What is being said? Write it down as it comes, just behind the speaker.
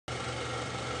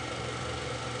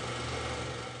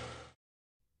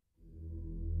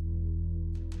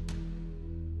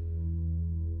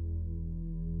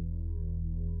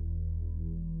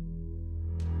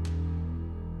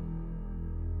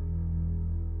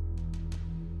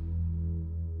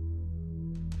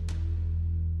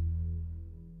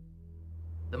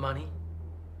The money?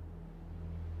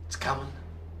 It's coming.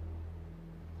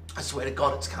 I swear to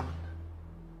God, it's coming.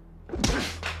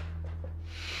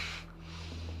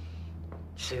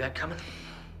 See that coming?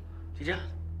 Did you?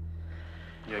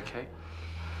 You okay?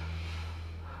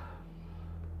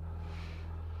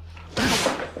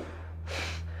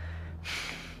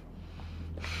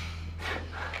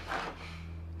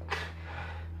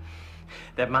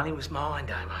 That money was mine,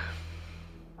 Damo.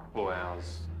 Or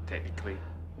ours, technically.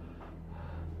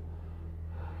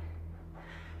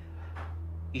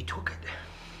 You took it.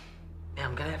 Now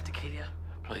I'm gonna have to kill you.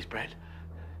 Please, Brad.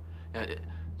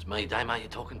 It's me, Damo, you're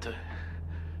talking to.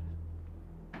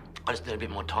 I just need a bit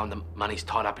more time. The money's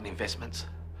tied up in investments.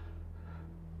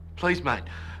 Please, mate.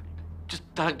 Just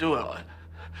don't do it.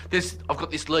 I've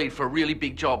got this lead for a really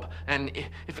big job, and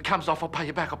if it comes off, I'll pay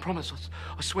you back, I promise.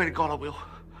 I swear to God I will.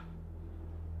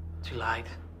 Too late.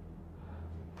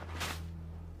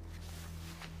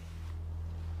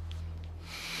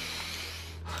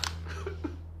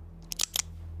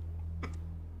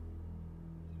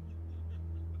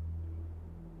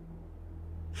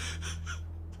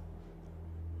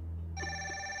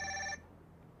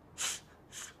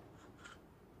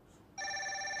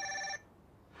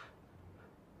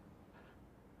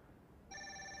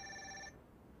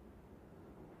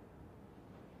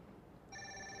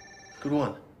 Good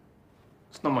one.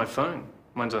 It's not my phone.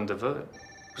 Mine's on divert.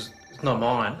 It's not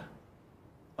mine.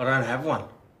 I don't have one.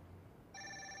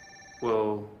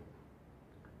 Well...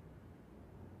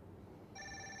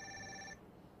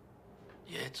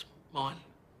 Yeah, it's mine.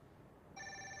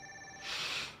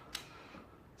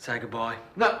 Say goodbye.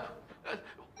 No!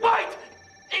 Wait!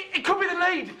 It could be the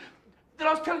lead that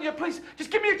I was telling you. Please, just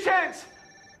give me a chance.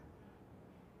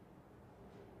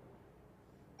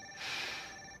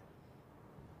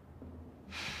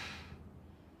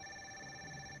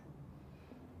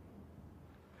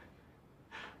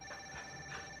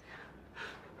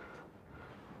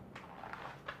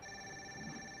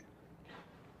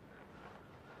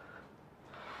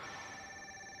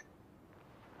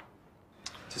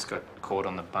 Just got caught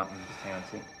on the button thing, I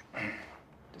think.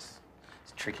 It's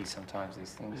tricky sometimes,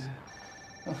 these things.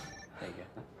 Oh, there you go.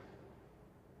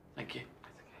 Thank you.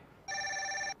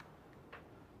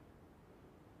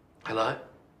 Hello?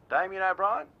 Damien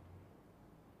O'Brien?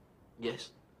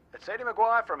 Yes? It's Eddie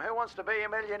Maguire from Who Wants to Be a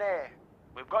Millionaire.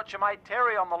 We've got your mate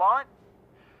Terry on the line.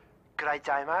 G'day,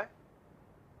 Damo.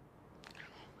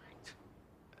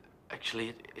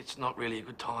 Actually, it's not really a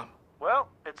good time. Well,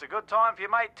 it's a good time for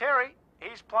your mate Terry.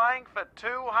 He's playing for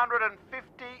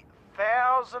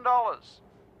 $250,000.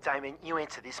 Damien, you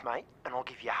answer this, mate, and I'll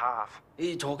give you half. Who are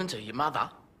you talking to? Your mother?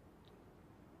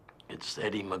 It's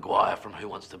Eddie Maguire from Who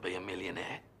Wants to Be a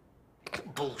Millionaire.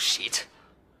 Bullshit.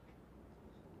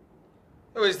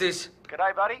 Who is this?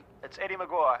 G'day, buddy. It's Eddie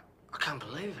Maguire. I can't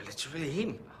believe it. It's really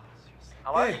him.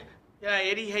 Hello? Yeah. Yeah,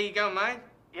 Eddie, how you going, mate?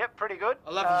 Yep, pretty good.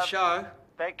 I love your show.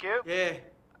 Thank you. Yeah.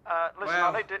 Listen,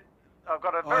 Wow. I've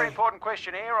got a very important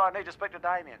question here. I need to speak to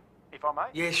Damien, if I may.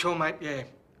 Yeah, sure, mate, yeah.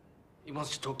 He wants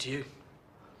to talk to you.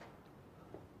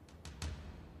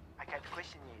 Okay, the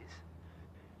question is...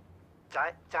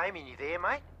 Damien, you there,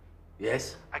 mate?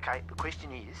 Yes? Okay, the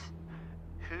question is...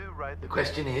 Who wrote The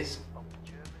question is,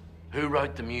 who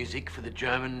wrote the music for the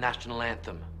German national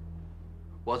anthem?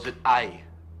 Was it A,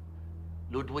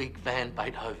 Ludwig van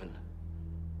Beethoven?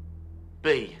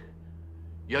 B,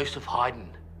 Joseph Haydn?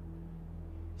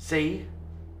 C,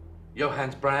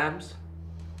 Johannes Brahms?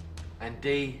 And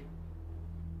D,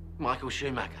 Michael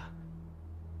Schumacher?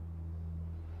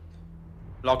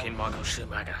 Lock in Michael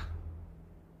Schumacher.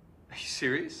 Are you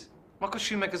serious? Michael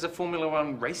Schumacher's a Formula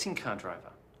One racing car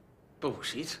driver.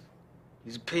 Bullshit.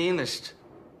 He's a pianist.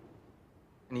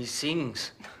 And he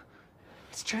sings.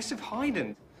 It's Joseph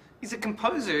Haydn. He's a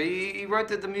composer. He wrote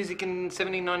the music in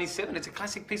 1797. It's a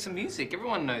classic piece of music.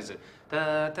 Everyone knows it.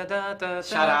 Da, da, da, da,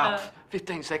 Shut da, up.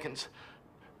 15 seconds.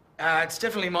 It's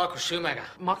definitely Michael Schumacher.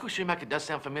 Michael Schumacher does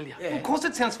sound familiar. Yeah. Well, of course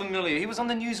it sounds familiar. He was on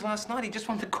the news last night. He just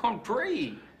won the Grand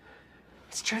Prix.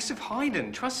 It's Joseph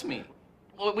Haydn. Trust me.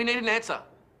 Well, we need an answer.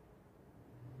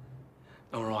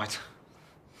 All right.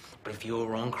 But if you're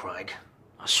wrong, Craig,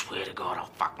 I swear to God, I'll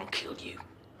fucking kill you.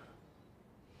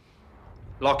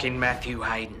 Lock in Matthew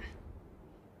Haydn.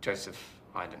 Joseph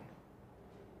Haydn.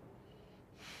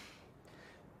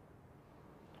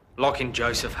 Lock in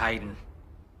Joseph Haydn.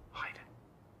 Haydn.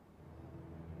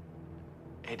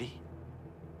 Eddie?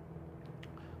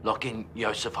 Lock in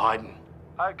Joseph Haydn.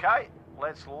 Okay,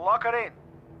 let's lock it in.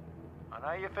 I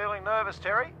know you're feeling nervous,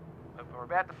 Terry, but we're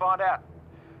about to find out.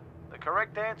 The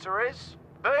correct answer is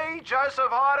B, Joseph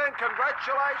Haydn.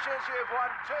 Congratulations, you've won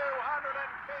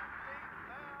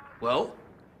 $250,000. Well,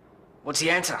 What's the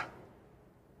answer?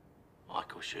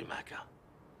 Michael Schumacher.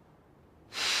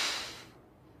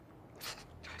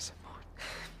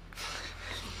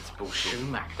 Bullshit.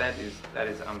 Schumacher. That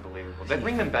is unbelievable. Then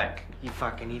bring them back. You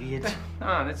fucking idiot.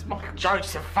 No, that's Michael.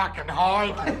 Joseph fucking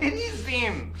Hyde. It is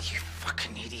him. You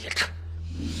fucking idiot.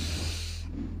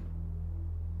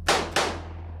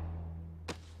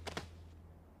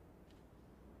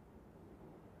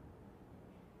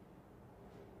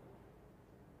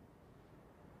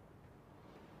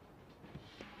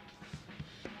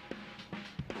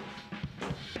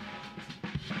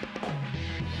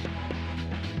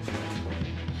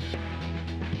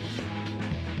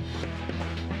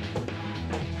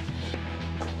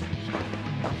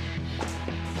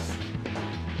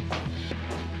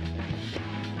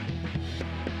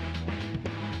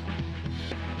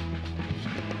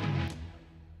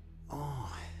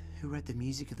 Who wrote the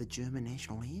music of the German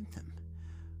national anthem?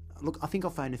 Look, I think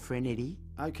I'll phone a friend, Eddie.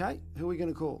 Okay, who are we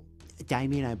going to call?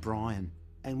 Damien O'Brien.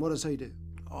 And what does he do?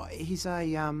 Oh, he's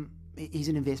an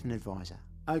investment advisor.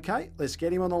 Okay, let's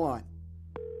get him on the line.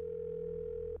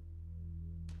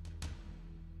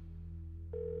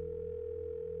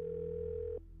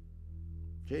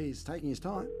 Geez, taking his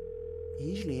time. He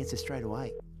usually answers straight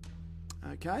away.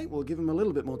 Okay, we'll give him a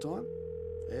little bit more time.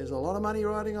 There's a lot of money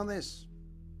riding on this.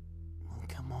 Well,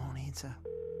 come on, answer.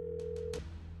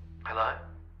 Hello?